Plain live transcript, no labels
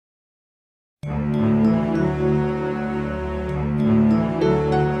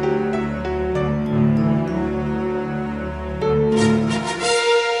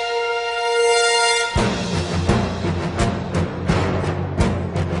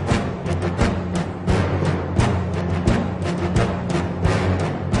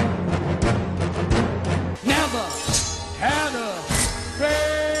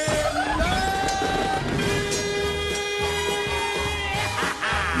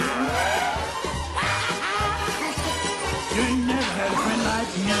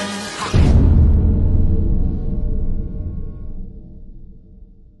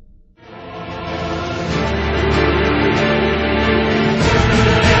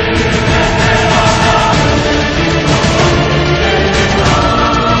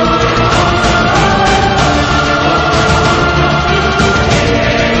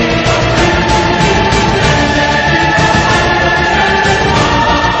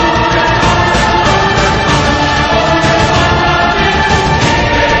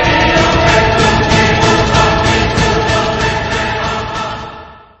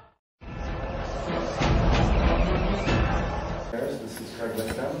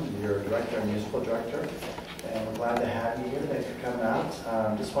Your director and musical director, and we're glad to have you here. Thanks for coming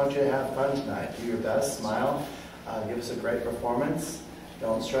out. Just want you to have fun tonight. Do your best, smile, give us a great performance.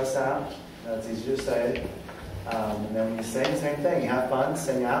 Don't stress out. That's easy to say. And then when you sing, same thing. You have fun,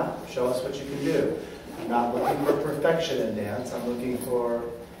 sing out, show us what you can do. I'm not looking for perfection in dance. I'm looking for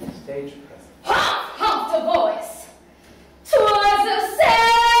stage presence. Hump, hump the voice. 'Twas a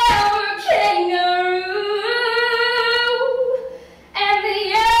sour kangaroo.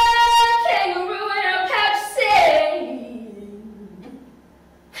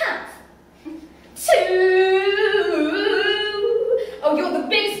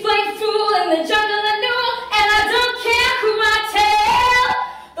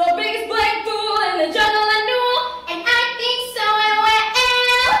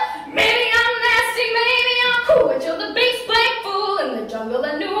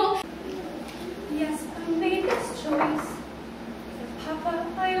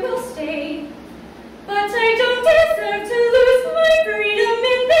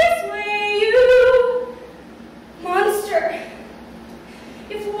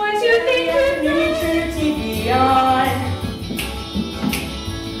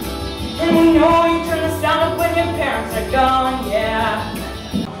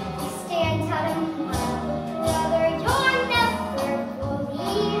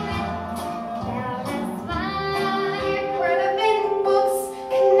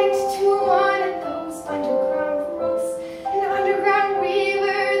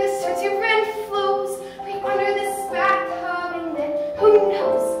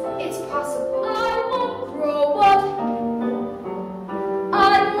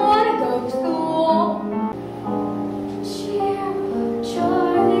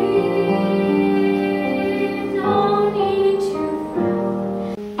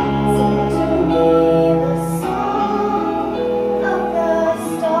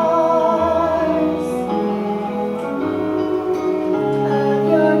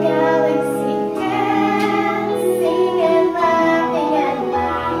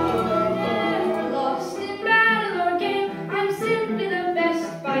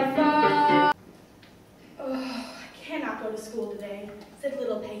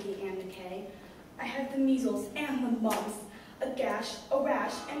 I have the measles and the mumps, a gash, a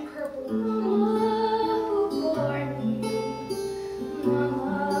rash, and purple. Mama who bore me,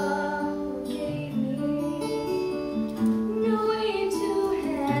 Mama who gave me no way to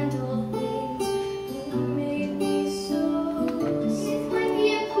handle things. You made me so sick. Might be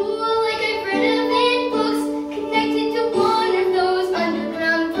a pool like I've read of in books, connected to one of those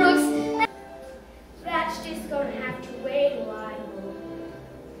underground brooks. That's just gonna have to wait a while.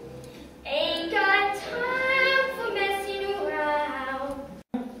 Ain't got time for messing around.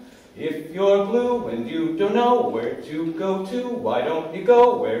 If you're blue and you don't know where to go to, why don't you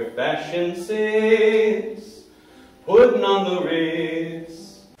go where fashion sits, putting on the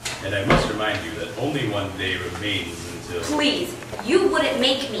Ritz. And I must remind you that only one day remains until... Please, you wouldn't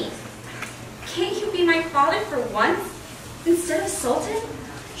make me. Can't you be my father for once, instead of Sultan?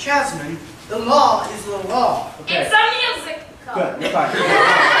 Jasmine, the law is the law. Okay. It's a musical. Good, you're fine.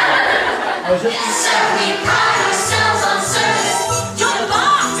 Yes, sir, we pride ourselves on service. Join the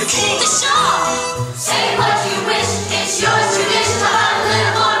box, the show. Say what you wish, it's yours tradition. How about a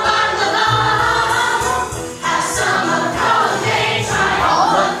little more bottle of love? Have some of the column day, try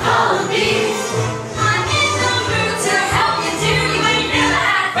all the column bees. I'm in the mood to help you, dear. You ain't never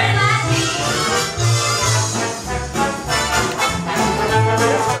had a friend like me.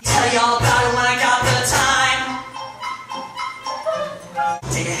 Tell y'all about it when I got the time.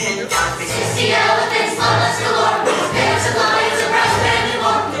 Take a hint, got the 60 elephants, mamas galore, bears and lions, a brass band and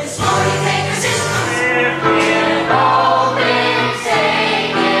more. This morning makers is we're all been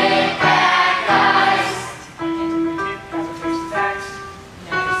taking back, guys.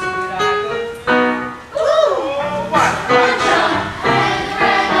 Ooh, what? One jump and the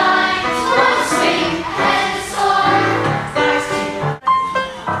red lines, one swing and the score.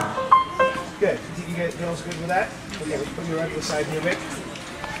 Good. You think you guys good with that? Okay, let's put you right to the side here, Vic.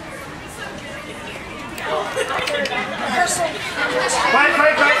 Fight.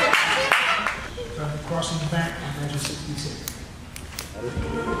 Crossing the back on version 66.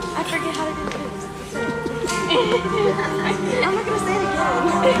 I forget how to do this. I'm not going to say it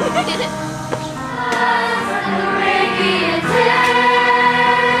again.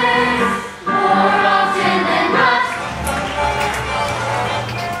 More often than not.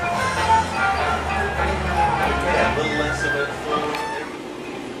 A little less of it.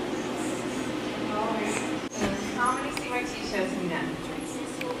 How many CYT shows have you done?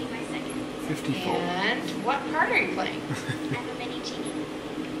 This will be my second. 54. And what part are you playing? I'm a mini genie.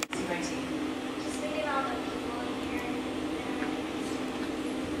 CYT. Just waiting on the people in here.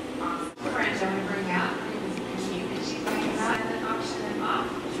 Awesome. Friends I'm going to bring out. It's cute. And she's going to auction them off.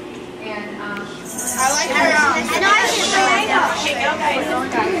 And I like her. And I should bring out. Okay, go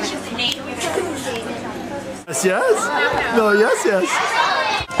guys. Yes? No, yes.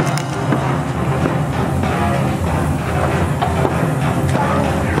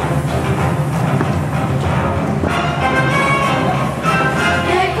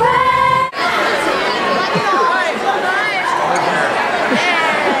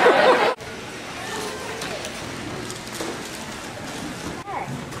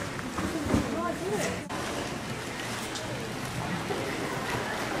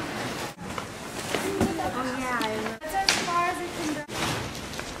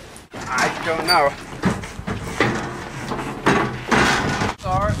 I don't know.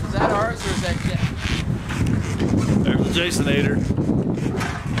 Is that ours or is that Jet? There's the Jasonator.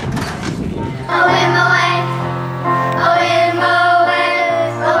 Oh, in my way. Oh, in my way.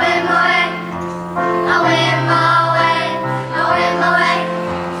 Oh, in my way. Oh, in my way. Oh, in my way.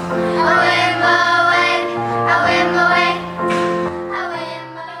 Oh, in my way. Oh, in my way. Oh, in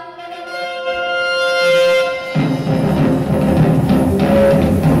my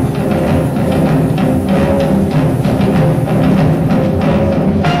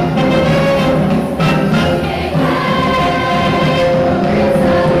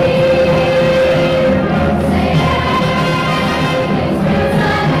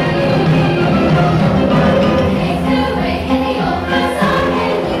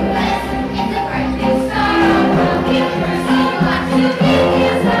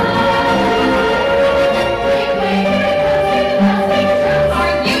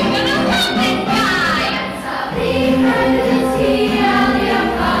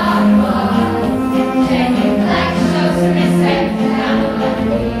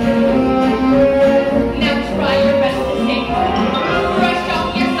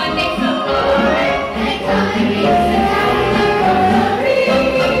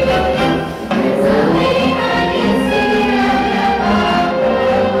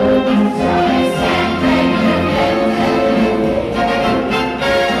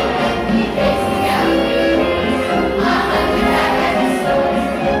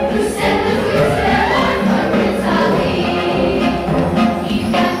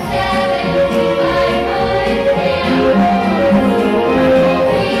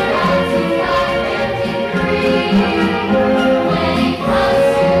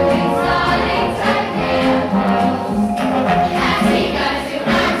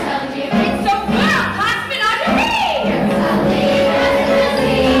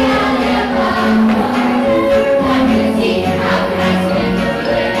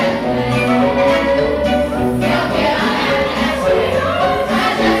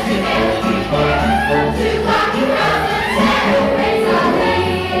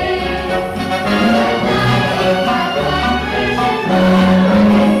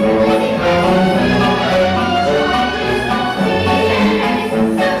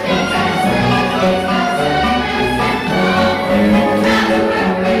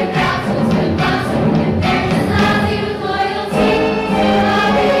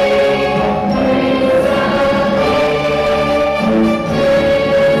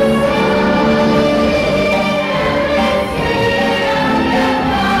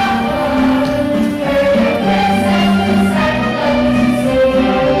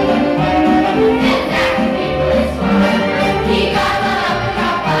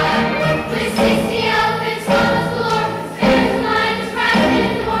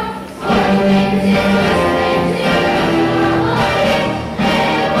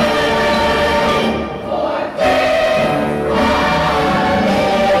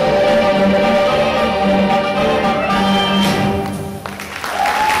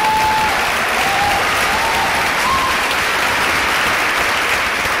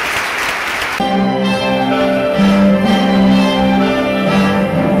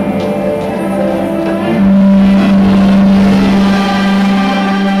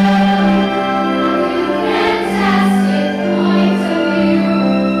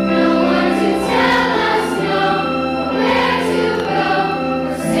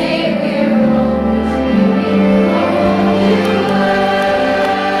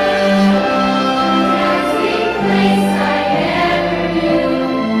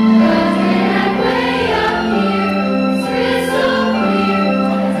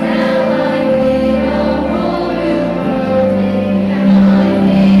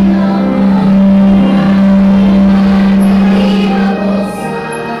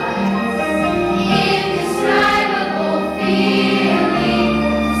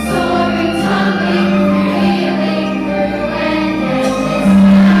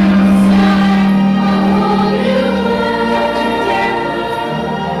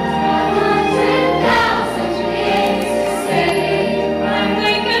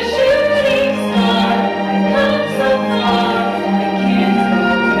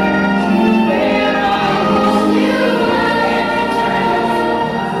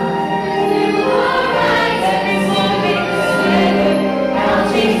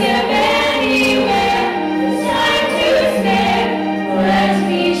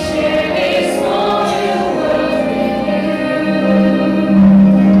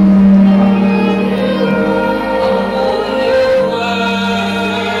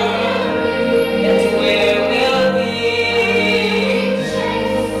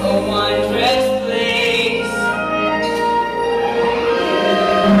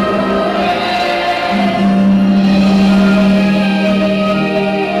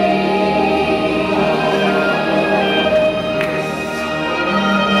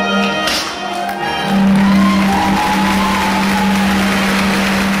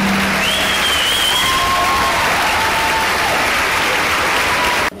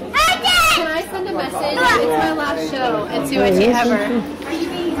So, it's Uchi Ever.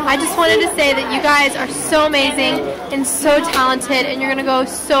 I just wanted to say that you guys are so amazing and so talented, and you're going to go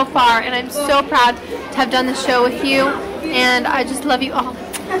so far, and I'm so proud to have done this show with you, and I just love you all.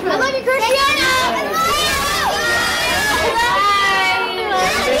 I love you, Christiana! I love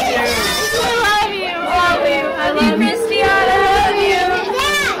you! I love you, Christiana! I love you!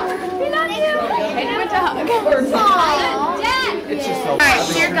 We love you! I know what to hug. Alright,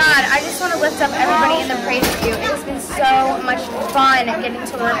 dear God, I just want to lift up everybody in the praise of you. It has been so much fun getting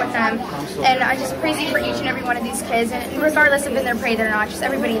to work with them. And I just praise you for each and every one of these kids, and regardless of if they're prayed or not, just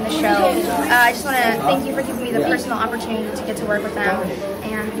everybody in the show. I just want to thank you for giving me the personal opportunity to get to work with them.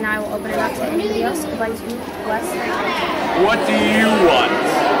 And now I will open it up to anybody else who would like to bless. What do you want?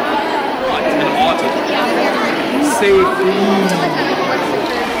 What? An autumn? Say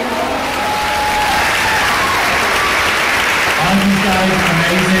You guys are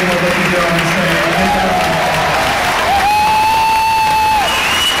amazing with what you do on the stage.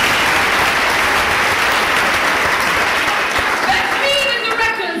 Let's meet the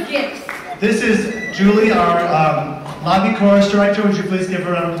director's gifts. This is Julie, our lobby chorus director. Would you please give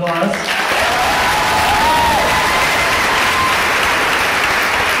her an applause?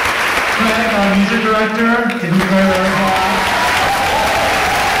 Craig, our music director. Give him a very round of applause.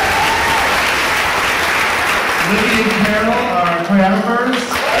 Libby and Carol, our choreographers.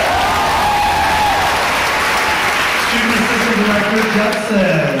 Student assistant director,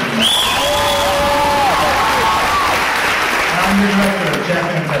 Judson. And I'm your director, Jeff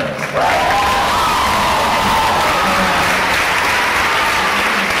Antis.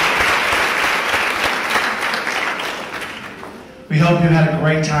 We hope you had a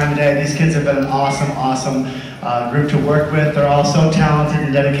great time today. These kids have been an awesome group to work with. They're all so talented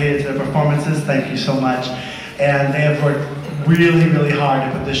and dedicated to their performances. Thank you so much. And they have worked really hard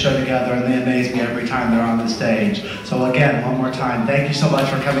to put this show together, and they amaze me every time they're on the stage. So again, one more time, thank you so much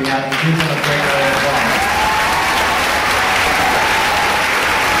for coming out, and give them a great round of applause.